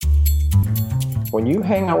When you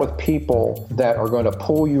hang out with people that are going to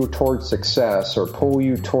pull you towards success or pull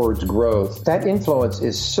you towards growth, that influence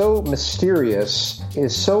is so mysterious,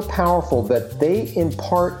 is so powerful that they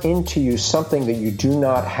impart into you something that you do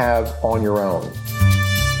not have on your own.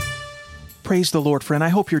 Praise the Lord, friend. I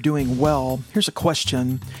hope you're doing well. Here's a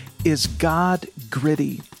question. Is God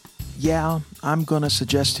gritty? Yeah, I'm going to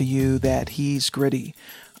suggest to you that He's gritty.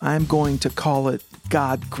 I'm going to call it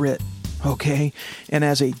God grit, okay? And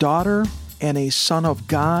as a daughter and a son of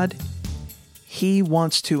God, He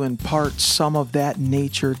wants to impart some of that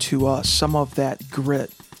nature to us, some of that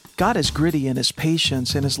grit. God is gritty in His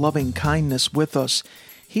patience and His loving kindness with us.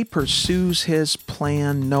 He pursues His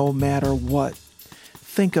plan no matter what.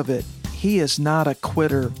 Think of it. He is not a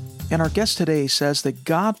quitter. And our guest today says that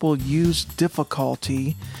God will use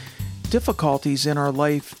difficulties in our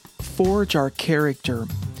life forge our character.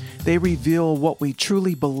 They reveal what we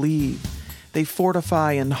truly believe. They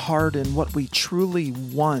fortify and harden what we truly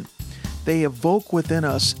want. They evoke within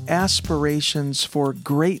us aspirations for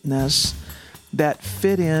greatness that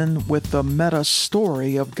fit in with the meta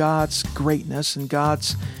story of God's greatness and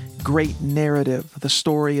God's great narrative, the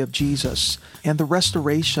story of Jesus and the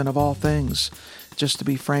restoration of all things. Just to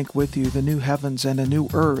be frank with you, the new heavens and a new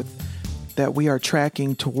earth that we are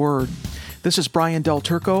tracking toward. This is Brian Del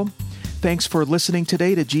Turco. Thanks for listening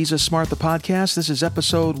today to Jesus Smart, the podcast. This is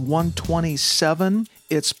episode 127.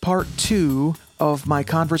 It's part 2 of my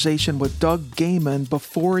conversation with Doug Gaiman,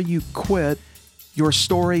 Before You Quit, your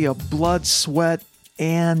story of blood, sweat,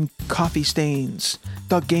 and coffee stains.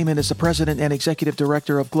 Doug Gaiman is the president and executive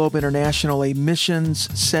director of Globe International, a missions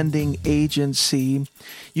sending agency.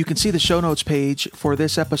 You can see the show notes page for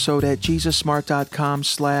this episode at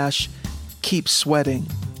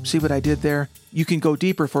jesussmart.com/keepsweating. See what I did there? You can go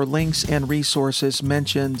deeper for links and resources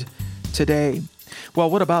mentioned today. Well,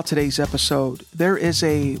 what about today's episode? There is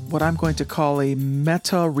what I'm going to call a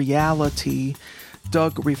meta-reality.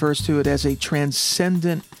 Doug refers to it as a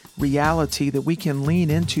transcendent reality that we can lean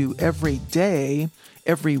into every day,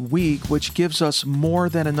 every week, which gives us more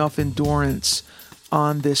than enough endurance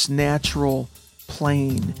on this natural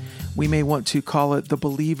plane. We may want to call it the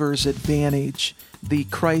believer's advantage, the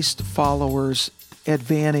Christ follower's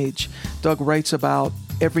advantage. Doug writes about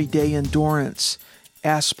everyday endurance,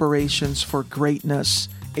 aspirations for greatness,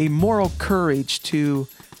 a moral courage to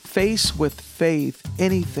face with faith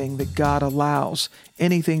anything that God allows,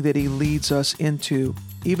 anything that He leads us into,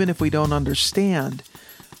 even if we don't understand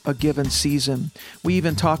a given season. We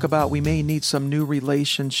even talk about we may need some new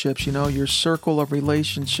relationships. You know, your circle of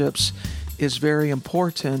relationships is very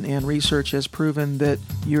important, and research has proven that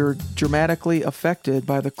you're dramatically affected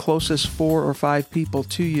by the closest 4 or 5 people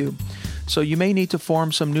to you. So you may need to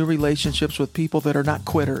form some new relationships with people that are not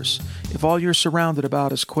quitters. If all you're surrounded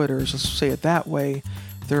about is quitters, let's say it that way,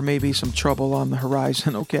 there may be some trouble on the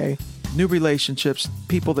horizon, okay? New relationships,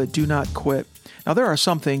 people that do not quit. Now, there are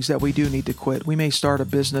some things that we do need to quit. We may start a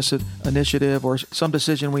business initiative or some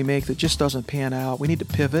decision we make that just doesn't pan out. We need to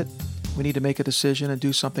pivot. We need to make a decision and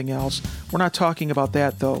do something else. We're not talking about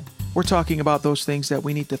that, though. We're talking about those things that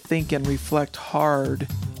we need to think and reflect hard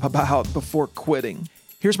about before quitting.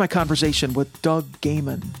 Here's my conversation with Doug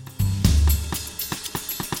Gaiman.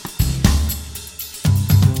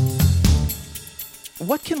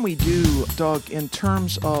 What can we do, Doug, in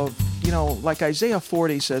terms of, like Isaiah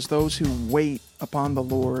 40 says, those who wait upon the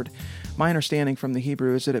Lord? My understanding from the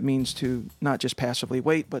Hebrew is that it means to not just passively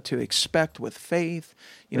wait, but to expect with faith,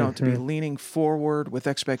 to be leaning forward with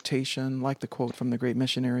expectation, like the quote from the great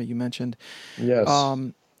missionary you mentioned. Yes.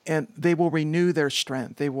 And they will renew their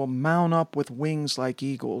strength. They will mount up with wings like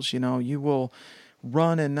eagles. You will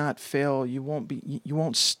run and not fail. You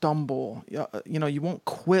won't stumble. You won't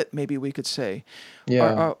quit, maybe we could say.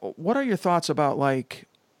 Yeah. What are your thoughts about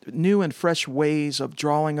new and fresh ways of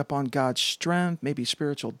drawing upon God's strength, maybe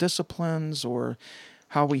spiritual disciplines, or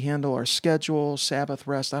how we handle our schedule, Sabbath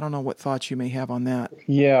rest? I don't know what thoughts you may have on that.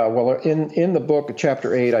 Yeah, well, in the book,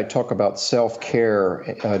 chapter 8, I talk about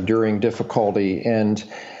self-care during difficulty, and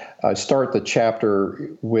I start the chapter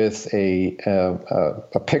with a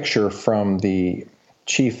picture from the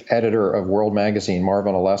chief editor of World Magazine,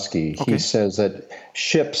 Marvin Oleski. Okay. He says that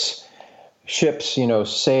ships,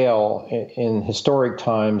 sail in historic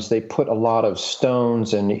times. They put a lot of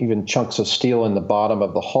stones and even chunks of steel in the bottom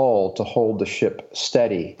of the hull to hold the ship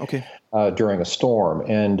steady during a storm.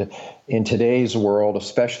 And in today's world,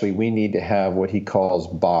 especially, we need to have what he calls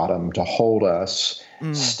bottom to hold us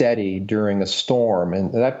steady during a storm.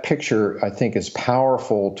 And that picture, I think, is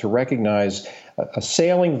powerful to recognize. A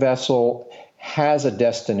sailing vessel has a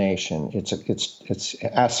destination. It's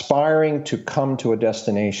aspiring to come to a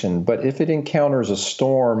destination. But if it encounters a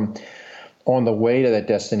storm, on the way to that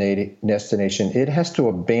destination, it has to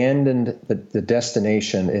abandon the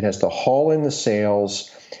destination. It has to haul in the sails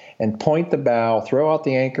and point the bow, throw out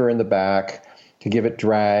the anchor in the back to give it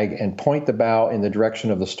drag, and point the bow in the direction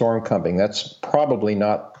of the storm coming. That's probably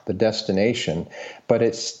not the destination, but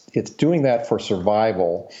it's doing that for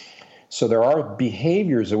survival. So there are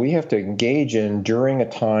behaviors that we have to engage in during a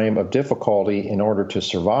time of difficulty in order to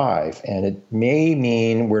survive. And it may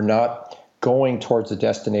mean we're not going towards the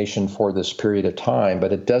destination for this period of time,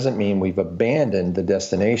 but it doesn't mean we've abandoned the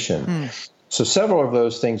destination. So several of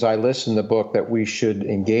those things I list in the book that we should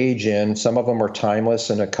engage in. Some of them are timeless,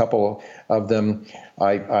 and a couple of them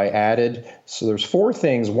I added. So there's 4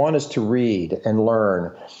 things. One is to read and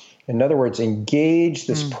learn. In other words, engage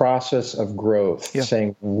this process of growth,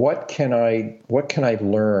 saying, what can I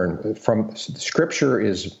learn from Scripture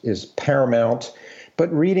is paramount,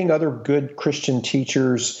 but reading other good Christian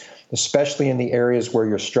teachers, especially in the areas where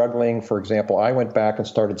you're struggling. For example, I went back and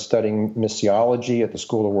started studying missiology at the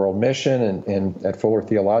School of World Mission and at Fuller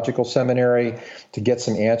Theological Seminary to get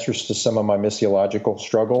some answers to some of my missiological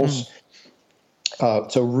struggles.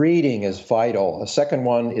 So reading is vital. A second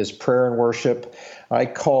one is prayer and worship. I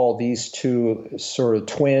call these two sort of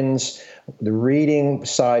twins. The reading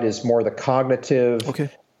side is more the cognitive. Okay.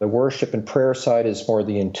 The worship and prayer side is more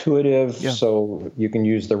the intuitive. Yeah. So you can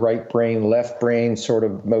use the right brain, left brain sort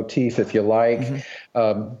of motif if you like.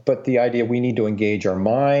 But the idea we need to engage our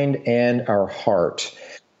mind and our heart.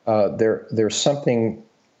 There's something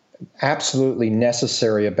absolutely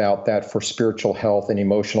necessary about that for spiritual health and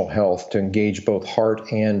emotional health, to engage both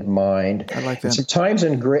heart and mind. I like that. And sometimes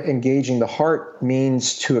engaging the heart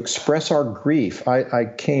means to express our grief. I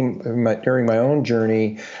came during my own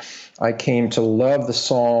journey, I came to love the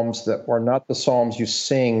Psalms that were not the Psalms you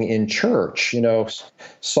sing in church.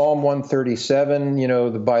 Psalm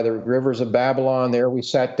 137, by the rivers of Babylon, there we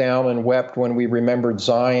sat down and wept when we remembered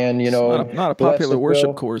Zion. Not a popular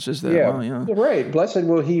worship course, is that? Yeah, right. Blessed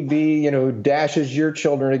will he be, dashes your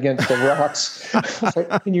children against the rocks.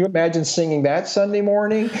 Can you imagine singing that Sunday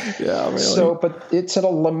morning? Yeah, really. So, but it's a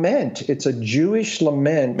lament. It's a Jewish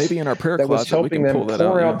lament. Maybe in our prayer that was closet helping we can them pull that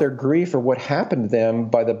pour out their grief or what happened to them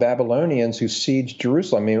by the Babylonians who sieged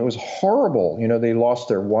Jerusalem. I mean, it was horrible. They lost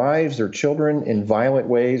their wives, their children in violent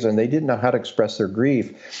ways, and they didn't know how to express their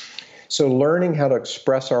grief. So learning how to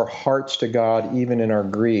express our hearts to God even in our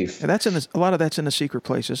grief. And a lot of that's in the secret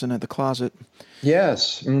place, isn't it? The closet.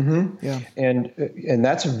 Yes. Yeah. And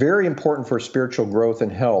that's very important for spiritual growth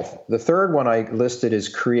and health. The third one I listed is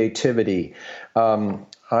creativity.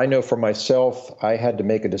 I know for myself, I had to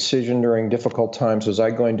make a decision during difficult times. Was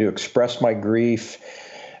I going to express my grief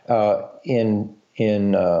in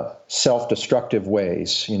self-destructive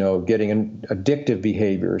ways, getting in addictive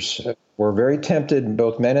behaviors? We're very tempted,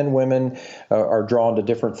 both men and women are drawn to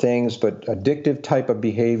different things, but addictive type of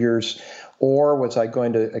behaviors. Or was I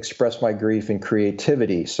going to express my grief in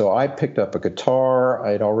creativity? So I picked up a guitar.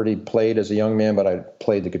 I'd already played as a young man, but I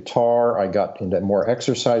played the guitar. I got into more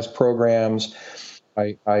exercise programs.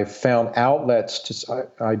 I found outlets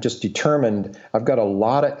I just determined I've got a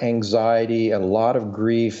lot of anxiety, a lot of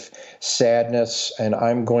grief, sadness, and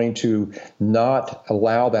I'm going to not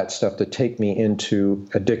allow that stuff to take me into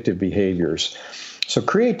addictive behaviors. So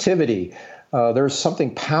creativity, there's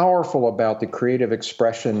something powerful about the creative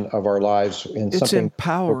expression of our lives. It's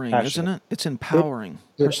empowering, isn't it? It's empowering.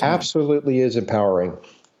 It absolutely is empowering.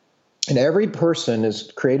 And every person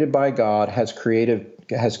is created by God, has creative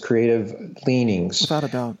leanings. Without a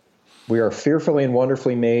doubt. We are fearfully and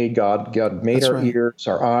wonderfully made. God made our ears,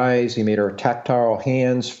 our eyes. He made our tactile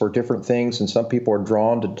hands for different things. And some people are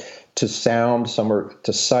drawn to sound, some are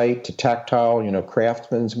to sight, to tactile,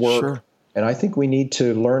 craftsman's work. Sure. And I think we need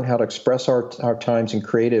to learn how to express our times in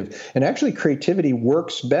creative. And actually, creativity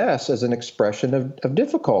works best as an expression of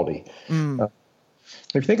difficulty.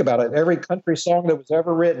 If you think about it, every country song that was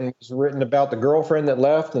ever written was written about the girlfriend that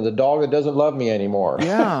left and the dog that doesn't love me anymore.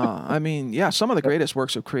 Yeah. I mean, some of the greatest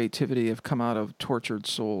works of creativity have come out of tortured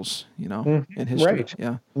souls, in history. Right.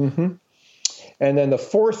 Yeah. Mm-hmm. And then the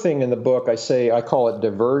fourth thing in the book, I call it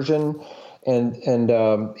diversion. And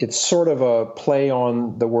it's sort of a play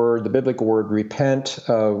on the biblical word repent,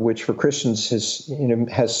 which for Christians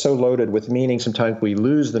has so loaded with meaning. Sometimes we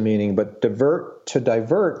lose the meaning, but to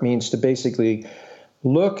divert means to basically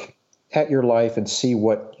look at your life and see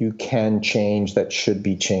what you can change that should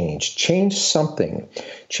be changed. Change something.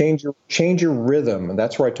 Change your rhythm. And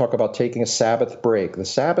that's where I talk about taking a Sabbath break. The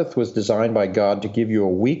Sabbath was designed by God to give you a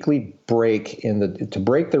weekly break to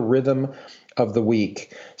break the rhythm of the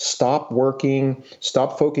week. Stop working,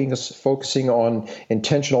 stop focusing on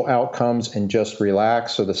intentional outcomes, and just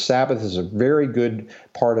relax. So the Sabbath is a very good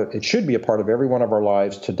part of, it should be a part of every one of our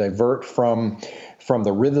lives to divert from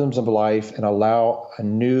the rhythms of life and allow a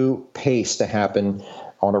new pace to happen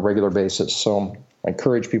on a regular basis. So I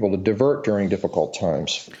encourage people to divert during difficult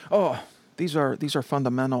times. Oh, these are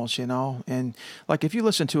fundamentals, and like if you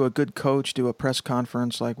listen to a good coach do a press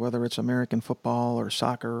conference, like whether it's American football or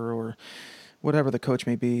soccer or whatever the coach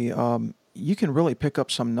may be, you can really pick up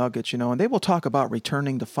some nuggets, and they will talk about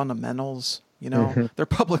returning to fundamentals. They're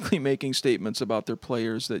publicly making statements about their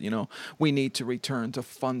players that, we need to return to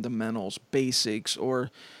fundamentals, basics, or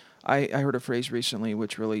I heard a phrase recently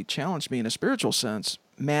which really challenged me in a spiritual sense,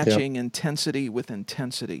 matching intensity with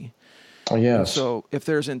intensity. Oh, yes. And so if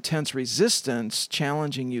there's intense resistance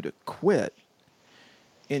challenging you to quit,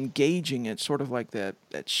 engaging it, sort of like that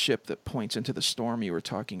ship that points into the storm you were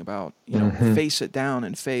talking about, face it down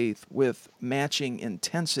in faith with matching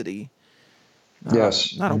intensity.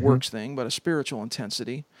 Not a works thing, but a spiritual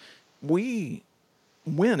intensity. We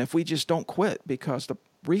win if we just don't quit because the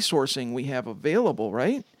resourcing we have available,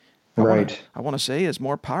 right? I want to say is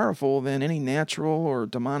more powerful than any natural or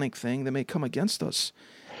demonic thing that may come against us.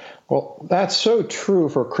 Well, that's so true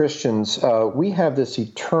for Christians. We have this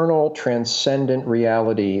eternal, transcendent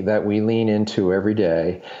reality that we lean into every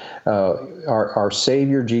day. Our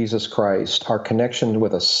Savior, Jesus Christ, our connection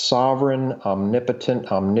with a sovereign, omnipotent,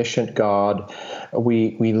 omniscient God.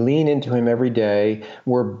 We lean into him every day.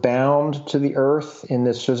 We're bound to the earth in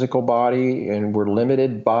this physical body, and we're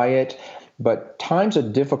limited by it. But times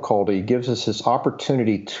of difficulty gives us this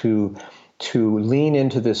opportunity to lean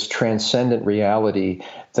into this transcendent reality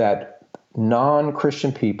that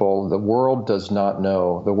non-Christian people, the world does not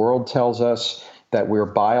know. The world tells us that we're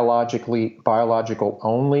biological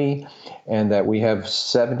only, and that we have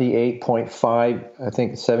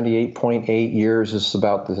 78.8 years is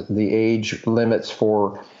about the age limits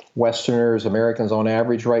for Westerners, Americans on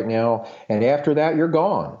average right now. And after that, you're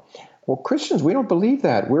gone. Well, Christians, we don't believe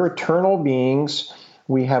that. We're eternal beings.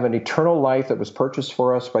 We have an eternal life that was purchased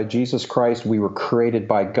for us by Jesus Christ. We were created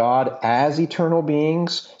by God as eternal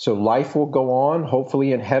beings. So life will go on,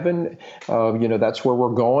 hopefully in heaven. That's where we're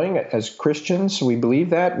going as Christians. We believe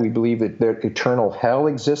that. We believe that eternal hell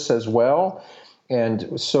exists as well.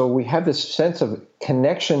 And so we have this sense of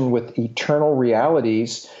connection with eternal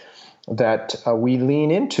realities that we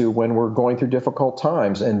lean into when we're going through difficult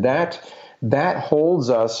times. And that holds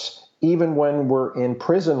us even when we're in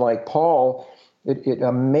prison like Paul. It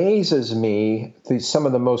amazes me some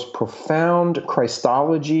of the most profound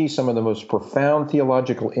Christology, some of the most profound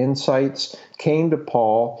theological insights came to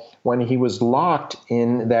Paul when he was locked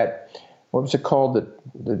in that, what was it called, the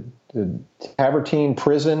Tavertine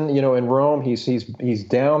prison, in Rome. He's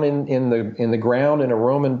down in the ground in a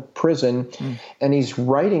Roman prison, and he's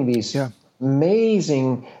writing these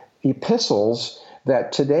amazing epistles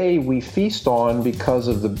that today we feast on because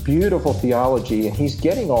of the beautiful theology, and he's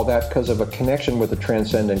getting all that because of a connection with a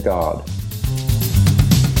transcendent God.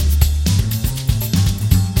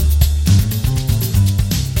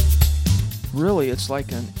 Really, it's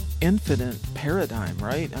like an infinite paradigm,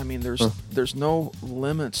 right? I mean, there's no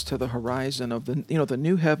limits to the horizon of the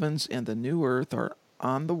new heavens and the new earth are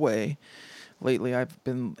on the way. Lately, I've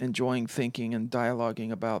been enjoying thinking and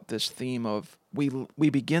dialoguing about this theme of we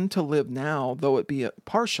begin to live now, though it be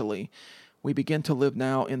partially, we begin to live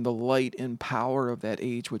now in the light and power of that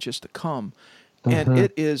age which is to come. And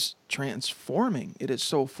it is transforming. It is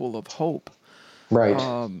so full of hope. Right.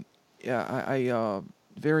 I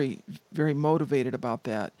very, very motivated about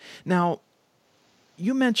that. Now,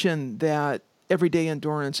 you mentioned that everyday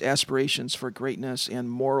endurance, aspirations for greatness, and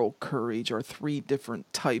moral courage are three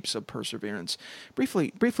different types of perseverance.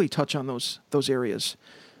 Briefly touch on those areas.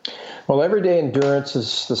 Well, everyday endurance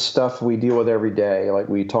is the stuff we deal with every day, like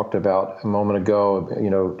we talked about a moment ago.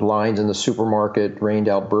 Lines in the supermarket, rained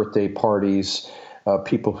out birthday parties,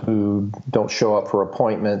 people who don't show up for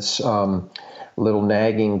appointments, little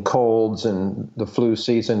nagging colds and the flu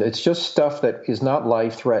season. It's just stuff that is not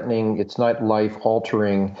life-threatening. It's not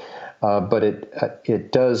life-altering. But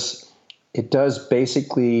it does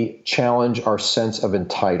basically challenge our sense of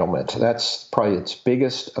entitlement. That's probably its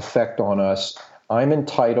biggest effect on us. I'm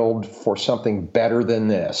entitled for something better than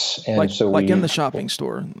this, and in the shopping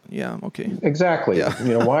store. Yeah. Okay. Exactly.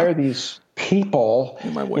 Yeah. Why are these people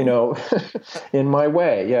in my way? In my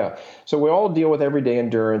way. Yeah. So we all deal with everyday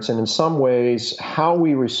endurance, and in some ways, how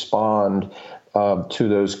we respond to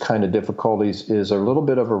those kind of difficulties is a little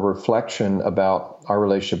bit of a reflection about our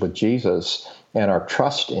relationship with Jesus and our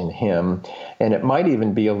trust in him. And it might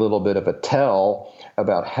even be a little bit of a tell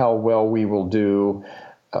about how well we will do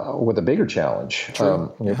with a bigger challenge.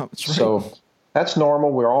 True. That's right. So that's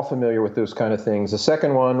normal. We're all familiar with those kind of things. The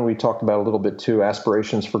second one we talked about a little bit too,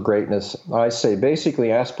 aspirations for greatness. I say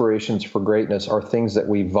basically aspirations for greatness are things that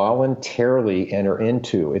we voluntarily enter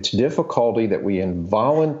into. It's difficulty that we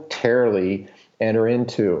involuntarily enter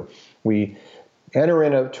into. We enter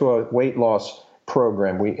into a weight loss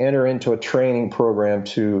program. We enter into a training program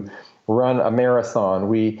to run a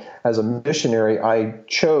marathon. As a missionary, I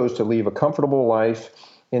chose to leave a comfortable life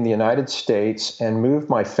in the United States and move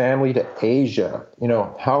my family to Asia.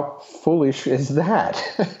 How foolish is that?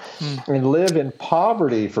 And live in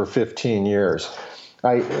poverty for 15 years.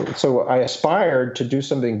 So I aspired to do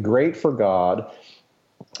something great for God,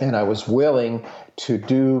 and I was willing to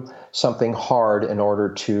do something hard in order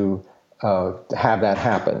to have that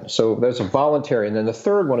happen. So there's a voluntary. And then the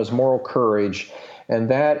third one is moral courage, and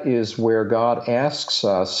that is where God asks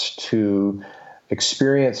us to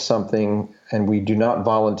experience something and we do not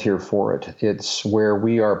volunteer for it. It's where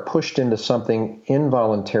we are pushed into something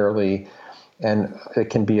involuntarily, and it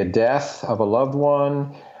can be a death of a loved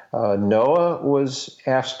one. Noah was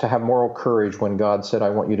asked to have moral courage when God said, I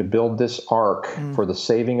want you to build this ark for the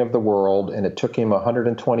saving of the world, and it took him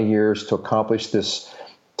 120 years to accomplish this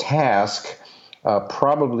task,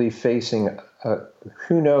 probably facing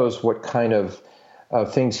who knows what kind of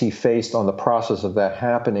things he faced on the process of that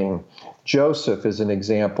happening. Joseph is an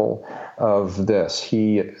example of this.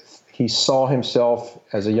 He saw himself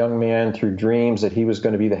as a young man through dreams that he was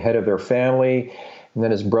going to be the head of their family, and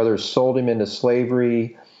then his brothers sold him into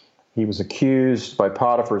slavery. He was accused by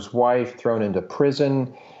Potiphar's wife, thrown into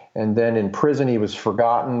prison, and then in prison he was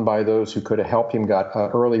forgotten by those who could have helped him, got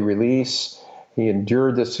early release. He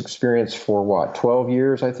endured this experience for 12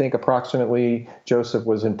 years, I think, approximately. Joseph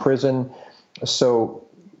was in prison. So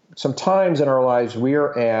sometimes in our lives, we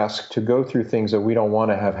are asked to go through things that we don't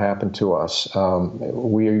want to have happen to us.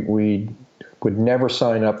 We would never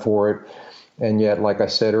sign up for it. And yet, like I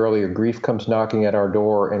said earlier, grief comes knocking at our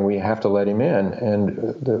door and we have to let him in. And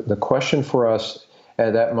the question for us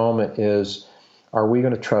at that moment is, are we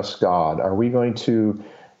going to trust God? Are we going to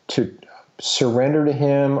surrender to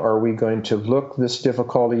him? Are we going to look this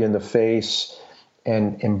difficulty in the face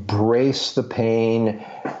and embrace the pain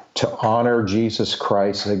to honor Jesus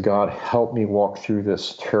Christ, that God help me walk through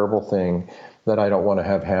this terrible thing that I don't want to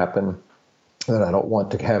have happen, that I don't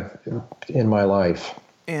want to have in my life?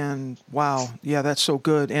 And wow, yeah, that's so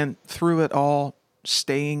good. And through it all,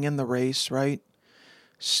 staying in the race, right?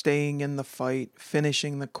 Staying in the fight,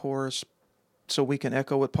 finishing the course. So we can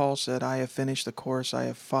echo what Paul said, I have finished the course, I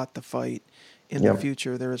have fought the fight. In the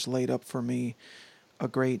future, there is laid up for me a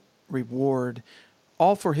great reward,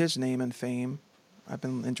 all for his name and fame. I've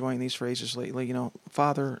been enjoying these phrases lately.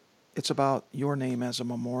 Father, it's about your name as a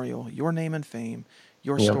memorial, your name and fame,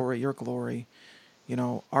 your story, your glory,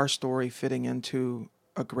 our story fitting into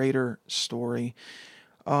a greater story.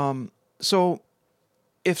 So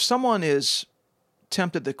if someone is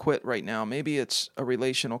tempted to quit right now, maybe it's a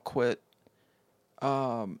relational quit,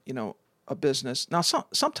 a business. Now,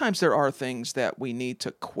 sometimes there are things that we need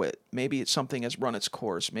to quit. Maybe it's something has run its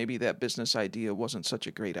course. Maybe that business idea wasn't such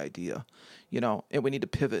a great idea, and we need to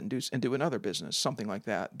pivot and do another business, something like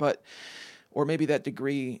that. Or maybe that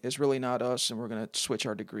degree is really not us and we're going to switch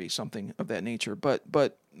our degree, something of that nature.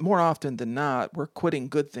 But more often than not, we're quitting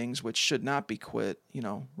good things which should not be quit,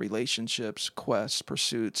 relationships, quests,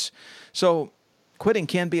 pursuits. So quitting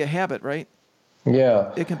can be a habit, right?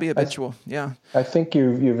 Yeah. It can be habitual. I think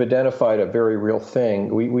you've identified a very real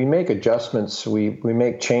thing. We make adjustments. We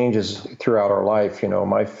make changes throughout our life.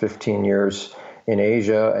 My 15 years in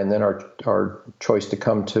Asia and then our choice to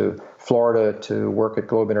come to Florida to work at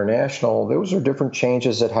Globe International, those are different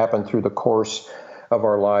changes that happen through the course of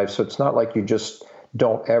our lives. So it's not like you just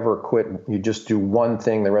don't ever quit. You just do one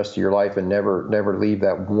thing the rest of your life and never leave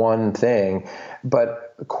that one thing.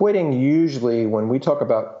 But quitting, usually when we talk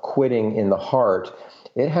about quitting in the heart,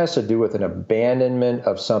 it has to do with an abandonment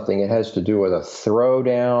of something. It has to do with a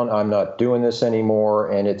throwdown. I'm not doing this anymore.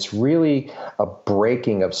 And it's really a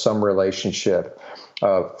breaking of some relationship.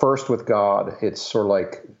 First with God, it's sort of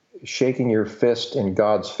like shaking your fist in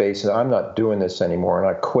God's face and I'm not doing this anymore and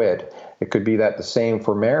I quit. It could be that the same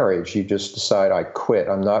for marriage. You just decide, I quit.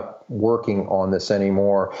 I'm not working on this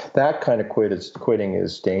anymore. That kind of quitting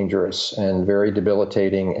is dangerous and very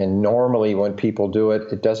debilitating. And normally when people do it,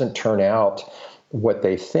 it doesn't turn out what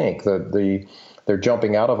they think. They're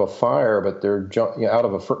jumping out of a fire, but they're out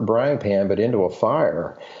of a frying pan, but into a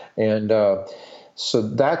fire. And So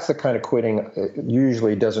that's the kind of quitting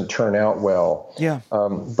usually doesn't turn out well. Yeah.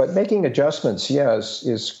 But making adjustments,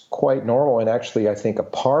 is quite normal. And actually, I think a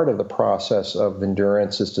part of the process of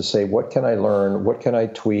endurance is to say, what can I learn? What can I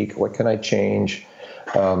tweak? What can I change?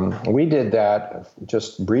 We did that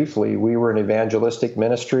just briefly. We were an evangelistic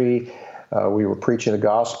ministry. We were preaching the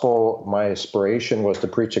gospel. My aspiration was to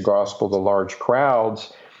preach the gospel to large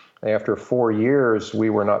crowds. After 4 years,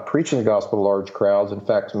 we were not preaching the gospel to large crowds. In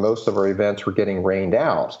fact, most of our events were getting rained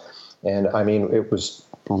out. And I mean, it was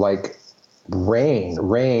like rain.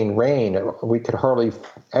 We could hardly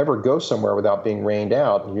ever go somewhere without being rained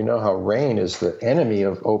out. You know how rain is the enemy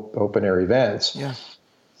of open air events. Yeah.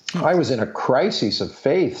 I was in a crisis of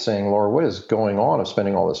faith saying, Lord, what is going on? I'm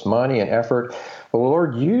spending all this money and effort. But the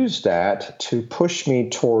Lord used that to push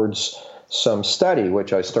me towards some study,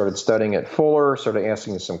 which I started studying at Fuller, started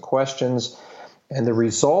asking some questions. And the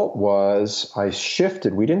result was I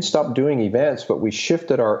shifted. We didn't stop doing events, but we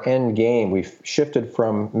shifted our end game. We shifted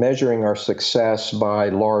from measuring our success by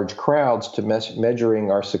large crowds to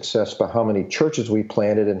measuring our success by how many churches we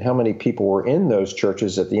planted and how many people were in those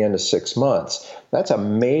churches at the end of 6 months. That's a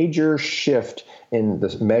major shift in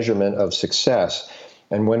the measurement of success.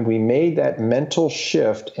 And when we made that mental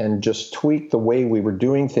shift and just tweaked the way we were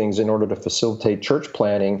doing things in order to facilitate church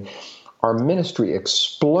planting, our ministry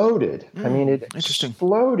exploded. I mean, it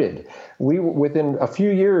exploded. Within a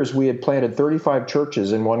few years, we had planted 35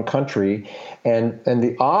 churches in one country. And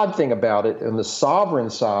the odd thing about it, on the sovereign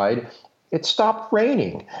side, it stopped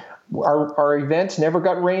raining. Our events never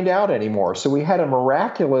got rained out anymore. So we had a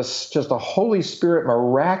miraculous, just a Holy Spirit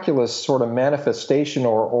miraculous sort of manifestation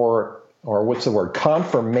or what's the word,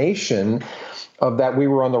 confirmation of that we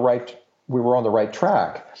were on the right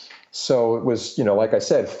track. So it was, like I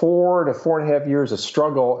said, 4 to 4.5 years of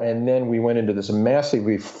struggle, and then we went into this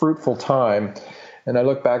massively fruitful time. And I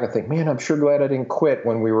look back and think, man, I'm sure glad I didn't quit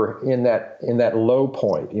when we were in that low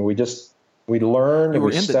point. We learned and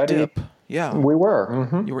we studied. The dip. Yeah, we were.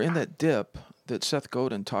 Mm-hmm. You were in that dip that Seth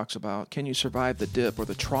Godin talks about. Can you survive the dip or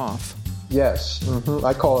the trough? Yes, mm-hmm.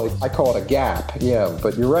 I call it a gap. Yeah,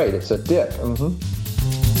 but you're right. It's a dip. Mm-hmm.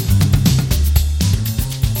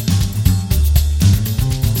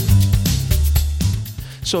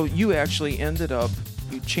 So you actually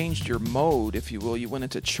you changed your mode, if you will. You went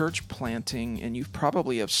into church planting, and you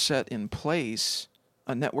probably have set in place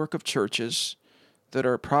a network of churches that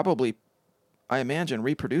are probably, I imagine,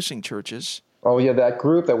 reproducing churches. Oh yeah, that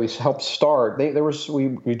group that we helped start.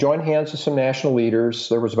 We joined hands with some national leaders.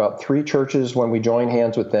 There was about 3 churches when we joined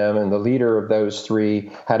hands with them, and the leader of those 3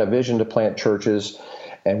 had a vision to plant churches.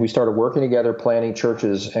 And we started working together, planting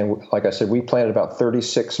churches. And like I said, we planted about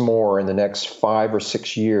 36 more in the next 5 or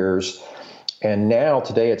 6 years. And now,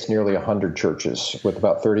 today, it's nearly 100 churches with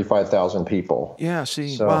about 35,000 people. Yeah,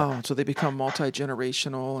 wow. So they become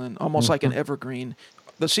multi-generational and almost like an evergreen.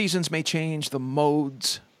 The seasons may change, the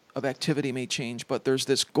modes of activity may change, but there's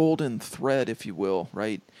this golden thread, if you will,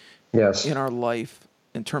 right? Yes. In our life,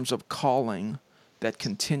 in terms of calling, that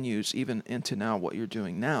continues even into now what you're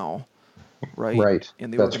doing now. Right. In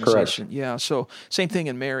the That's organization. Correct. Yeah. So same thing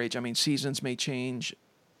in marriage. I mean, seasons may change,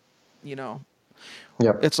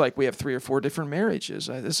 Yep. It's like we have 3 or 4 different marriages.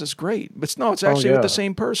 This is great. But it's actually with the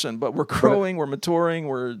same person, but we're growing, we're maturing,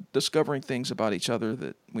 we're discovering things about each other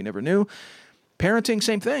that we never knew. Parenting,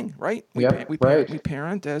 same thing, right? We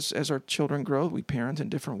parent as our children grow. We parent in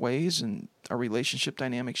different ways, and our relationship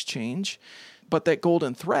dynamics change. But that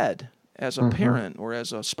golden thread, as a parent or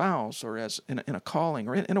as a spouse or as in a calling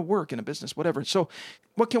or in a work, in a business, whatever. So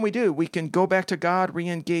what can we do? We can go back to God,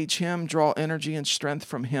 re-engage Him, draw energy and strength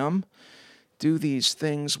from Him, do these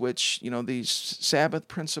things which, these Sabbath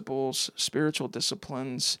principles, spiritual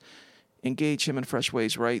disciplines, engage Him in fresh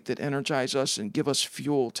ways, right, that energize us and give us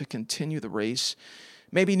fuel to continue the race.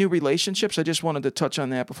 Maybe new relationships. I just wanted to touch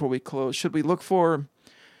on that before we close. Should we look for,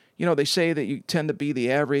 they say that you tend to be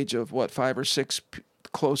the average of 5 or 6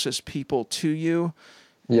 closest people to you.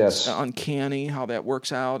 Yes. It's uncanny how that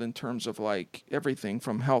works out in terms of everything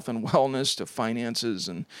from health and wellness to finances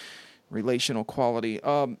and relational quality.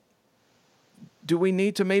 Do we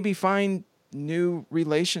need to maybe find new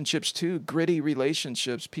relationships too, gritty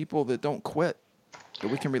relationships, people that don't quit, that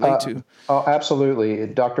we can relate to? Oh, absolutely.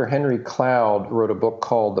 Dr. Henry Cloud wrote a book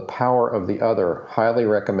called The Power of the Other, highly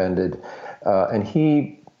recommended. And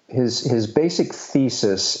his basic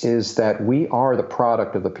thesis is that we are the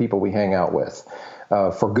product of the people we hang out with,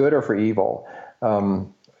 for good or for evil.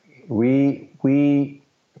 We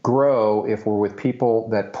grow if we're with people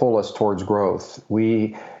that pull us towards growth.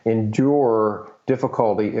 We endure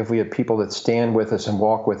difficulty if we have people that stand with us and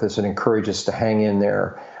walk with us and encourage us to hang in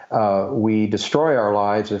there. we destroy our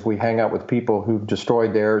lives if we hang out with people who've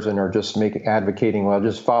destroyed theirs and are just advocating, well,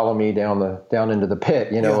 just follow me down into the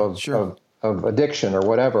pit, of addiction or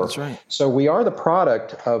whatever. That's right. So we are the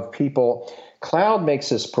product of people. Cloud makes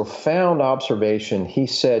this profound observation. He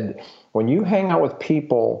said, when you hang out with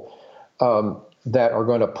people that are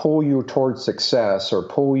going to pull you towards success or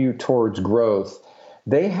pull you towards growth,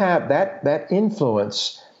 they have that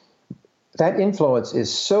influence. That influence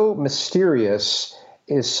is so mysterious,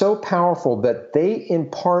 is so powerful that they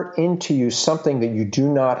impart into you something that you do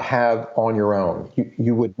not have on your own.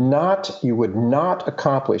 You would not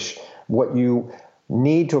accomplish what you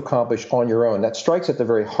need to accomplish on your own. That strikes at the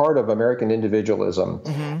very heart of American individualism,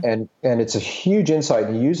 and it's a huge insight.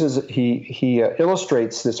 He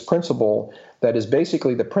illustrates this principle that is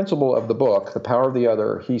basically the principle of the book, The Power of the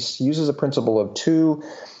Other. He uses a principle of two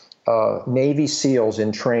Navy SEALs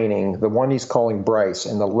in training. The one he's calling Bryce,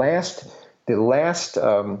 and the last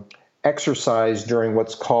exercise during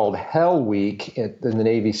what's called Hell Week in the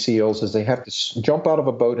Navy SEALs is they have to jump out of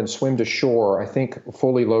a boat and swim to shore. I think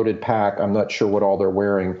fully loaded pack. I'm not sure what all they're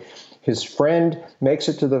wearing. His friend makes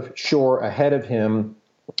it to the shore ahead of him,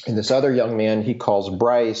 and this other young man he calls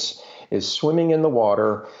Bryce is swimming in the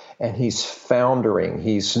water, and he's foundering.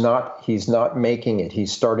 He's not making it.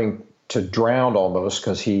 He's starting to drown almost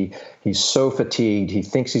because he's so fatigued. He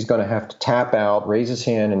thinks he's going to have to tap out, raise his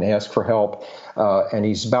hand and ask for help, and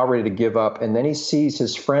he's about ready to give up. And then he sees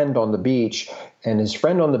his friend on the beach, and his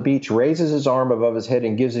friend on the beach raises his arm above his head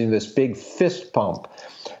and gives him this big fist pump.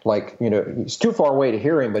 Like, he's too far away to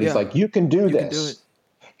hear him, but he's like, you can do this. Can do it.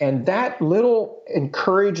 And that little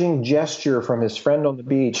encouraging gesture from his friend on the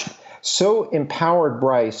beach so empowered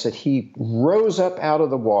Bryce that he rose up out of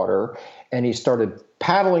the water and he started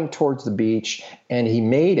paddling towards the beach, and he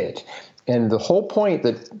made it. And the whole point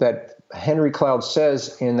that Henry Cloud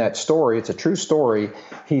says in that story, it's a true story,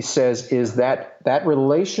 he says, is that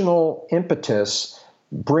relational impetus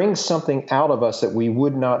brings something out of us that we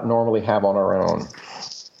would not normally have on our own.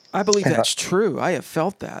 I believe that's true. I have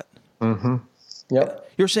felt that. Mm-hmm. Yep.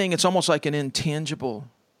 You're saying it's almost like an intangible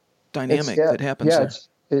dynamic that happens there.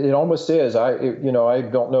 It almost is. I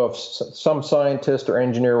don't know if some scientist or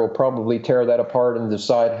engineer will probably tear that apart and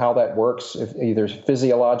decide how that works, if either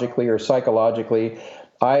physiologically or psychologically.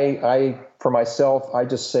 For myself, I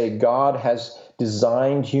just say God has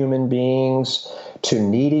designed human beings to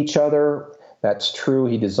need each other. That's true.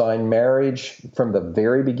 He designed marriage from the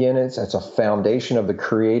very beginning. It's a foundation of the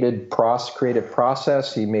creative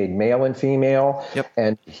process. He made male and female. Yep.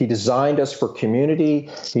 And he designed us for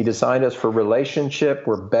community. He designed us for relationship.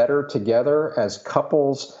 We're better together as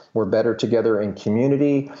couples. We're better together in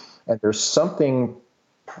community. And there's something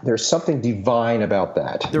divine about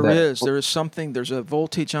that. There's a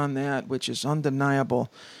voltage on that which is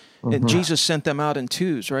undeniable. Mm-hmm. And Jesus sent them out in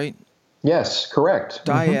twos, right? Yes, correct.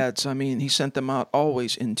 Dyads, I mean, he sent them out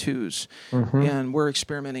always in twos. Mm-hmm. And we're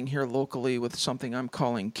experimenting here locally with something I'm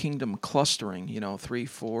calling kingdom clustering, 3,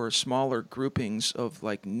 4 smaller groupings of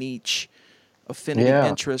like niche affinity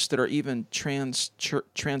interests that are even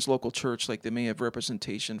trans-local church, like they may have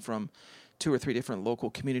representation from 2 or 3 different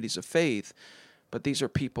local communities of faith. But these are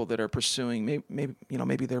people that are pursuing,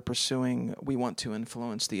 maybe they're pursuing, we want to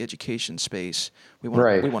influence the education space. We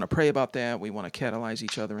want to pray about that. We want to catalyze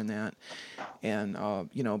each other in that. And,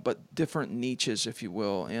 but different niches, if you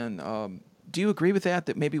will. And do you agree with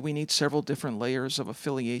that maybe we need several different layers of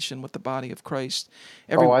affiliation with the body of Christ?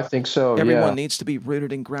 I think so, Everyone needs to be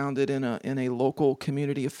rooted and grounded in a local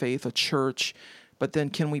community of faith, a church. But then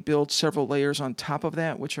can we build several layers on top of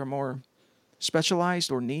that, which are more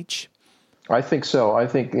specialized or niche? I think so. I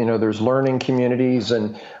think, there's learning communities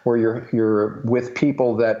and where you're with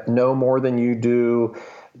people that know more than you do,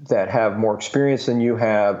 that have more experience than you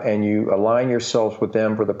have, and you align yourselves with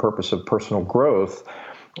them for the purpose of personal growth.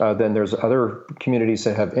 Then there's other communities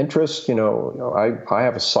that have interests. I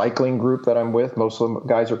have a cycling group that I'm with. Most of the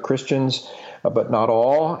guys are Christians, but not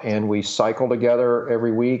all. And we cycle together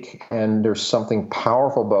every week. And there's something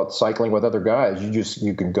powerful about cycling with other guys.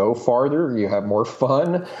 You can go farther. You have more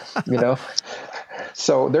fun,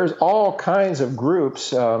 So there's all kinds of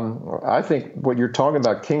groups. I think what you're talking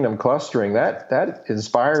about, kingdom clustering, that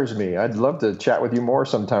inspires me. I'd love to chat with you more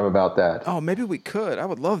sometime about that. Oh, maybe we could. I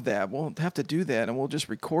would love that. We'll have to do that, and we'll just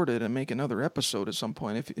record it and make another episode at some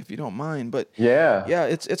point if you don't mind. But yeah,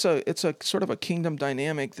 it's a sort of a kingdom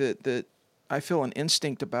dynamic that I feel an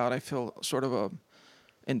instinct about. I feel sort of a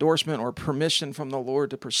endorsement or permission from the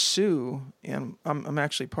Lord to pursue, and I'm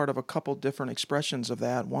actually part of a couple different expressions of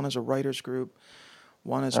that. One is a writers group.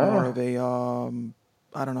 One is more of a,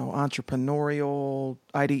 entrepreneurial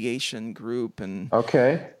ideation group. And,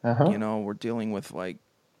 okay. we're dealing with like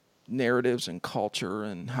narratives and culture,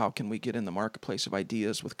 and how can we get in the marketplace of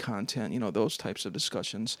ideas with content, those types of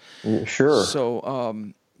discussions. Sure.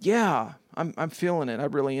 So, yeah, I'm feeling it. I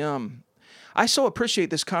really am. I so appreciate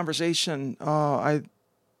this conversation.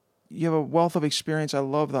 You have a wealth of experience. I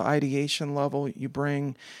love the ideation level you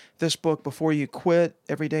bring. This book, Before You Quit,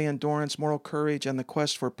 Everyday Endurance, Moral Courage, and the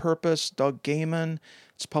Quest for Purpose, Doug Gaiman.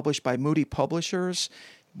 It's published by Moody Publishers.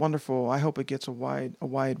 Wonderful. I hope it gets a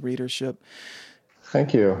wide readership.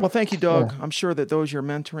 Thank you. Well, thank you, Doug. Yeah. I'm sure that those you're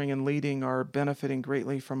mentoring and leading are benefiting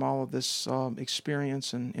greatly from all of this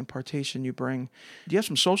experience and impartation you bring. Do you have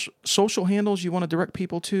some social handles you want to direct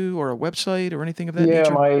people to, or a website or anything of that nature?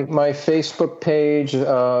 Yeah, my Facebook page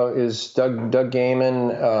is Doug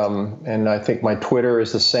Gaiman, and I think my Twitter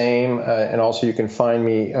is the same. And also you can find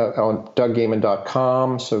me on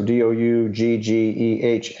DougGaiman.com, so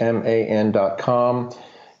DougGeehman.com.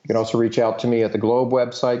 You can also reach out to me at the Globe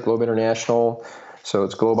website, Globe International. So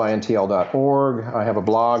it's globeintl.org. I have a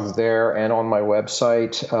blog there and on my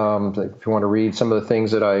website. If you want to read some of the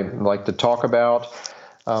things that I like to talk about.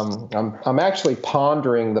 I'm actually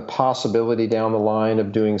pondering the possibility down the line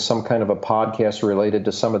of doing some kind of a podcast related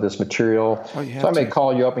to some of this material. So I may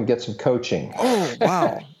call you up and get some coaching. Oh,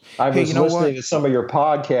 wow. I was listening to some of your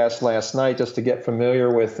podcasts last night just to get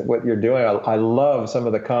familiar with what you're doing. I love some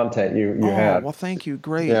of the content you had. Well, thank you.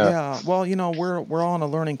 Great. Yeah. Well, we're all on a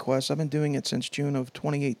learning quest. I've been doing it since June of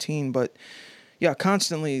 2018, but yeah,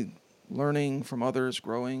 constantly learning from others,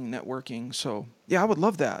 growing, networking. So yeah, I would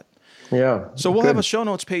love that. Yeah. So we'll have a show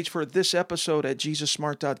notes page for this episode at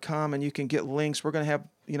JesusSmart.com, and you can get links. We're going to have,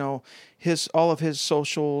 all of his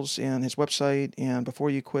socials and his website, and Before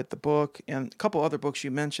You Quit, the book, and a couple other books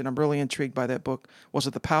you mentioned. I'm really intrigued by that book. Was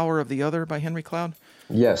it The Power of the Other by Henry Cloud?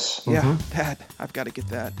 Yes. Yeah, I've got to get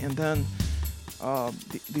that. And then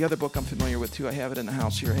the other book I'm familiar with too. I have it in the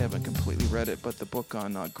house here. I haven't completely read it, but the book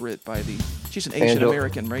on grit by she's an Asian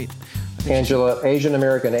American, right? Asian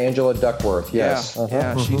American Angela Duckworth. Yes.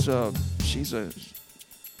 Yeah. She's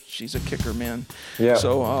a kicker, man. Yeah.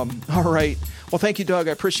 So, all right. Well, thank you, Doug.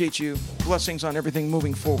 I appreciate you. Blessings on everything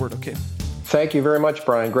moving forward. Okay. Thank you very much,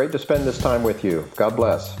 Brian. Great to spend this time with you. God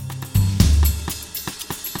bless.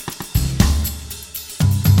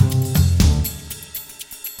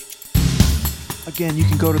 Again, you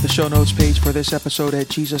can go to the show notes page for this episode at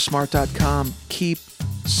JesusSmart.com. Keep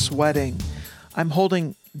sweating. I'm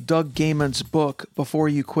holding Doug Gaiman's book, Before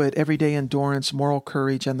You Quit, Everyday Endurance, Moral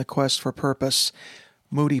Courage, and the Quest for Purpose,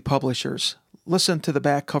 Moody Publishers. Listen to the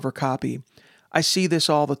back cover copy. I see this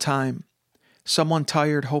all the time. Someone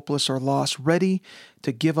tired, hopeless, or lost, ready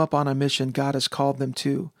to give up on a mission God has called them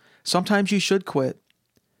to. Sometimes you should quit,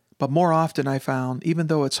 but more often I found, even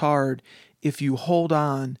though it's hard, if you hold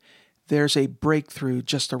on, there's a breakthrough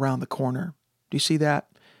just around the corner. Do you see that?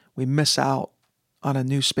 We miss out on a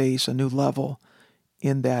new space, a new level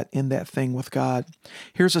in that thing with God.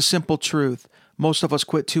 Here's a simple truth. Most of us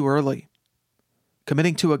quit too early.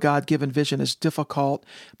 Committing to a God-given vision is difficult,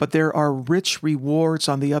 but there are rich rewards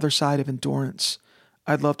on the other side of endurance.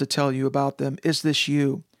 I'd love to tell you about them. Is this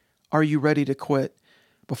you? Are you ready to quit?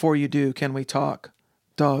 Before you do, can we talk?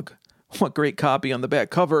 Doug. What great copy on the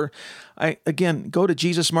back cover. Again, go to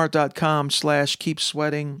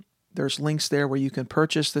JesusSmart.com/keepsweating. There's links there where you can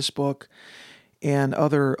purchase this book and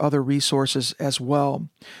other resources as well.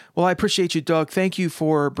 Well, I appreciate you, Doug. Thank you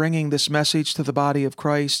for bringing this message to the body of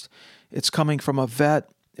Christ. It's coming from a vet.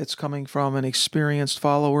 It's coming from an experienced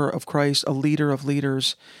follower of Christ, a leader of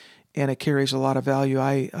leaders, and it carries a lot of value.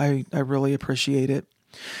 I really appreciate it.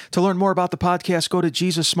 To learn more about the podcast, go to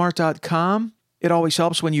JesusSmart.com. It always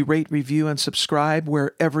helps when you rate, review, and subscribe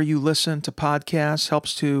wherever you listen to podcasts.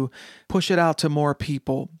 Helps to push it out to more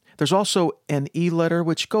people. There's also an e-letter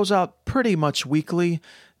which goes out pretty much weekly.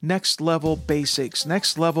 Next level basics,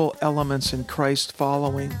 next level elements in Christ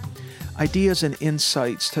following. Ideas and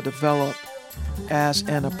insights to develop as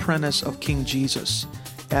an apprentice of King Jesus,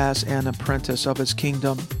 as an apprentice of his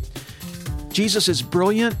kingdom. Jesus is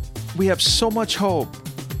brilliant. We have so much hope.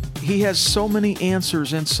 He has so many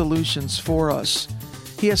answers and solutions for us.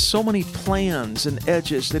 He has so many plans and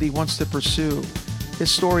edges that he wants to pursue.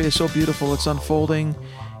 His story is so beautiful. It's unfolding,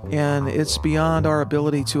 and it's beyond our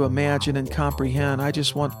ability to imagine and comprehend. I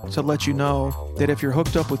just want to let you know that if you're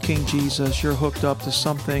hooked up with King Jesus, you're hooked up to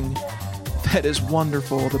something that is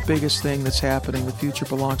wonderful, the biggest thing that's happening. The future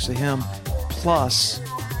belongs to him. Plus,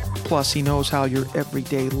 he knows how your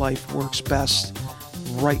everyday life works best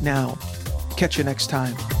right now. Catch you next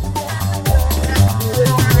time.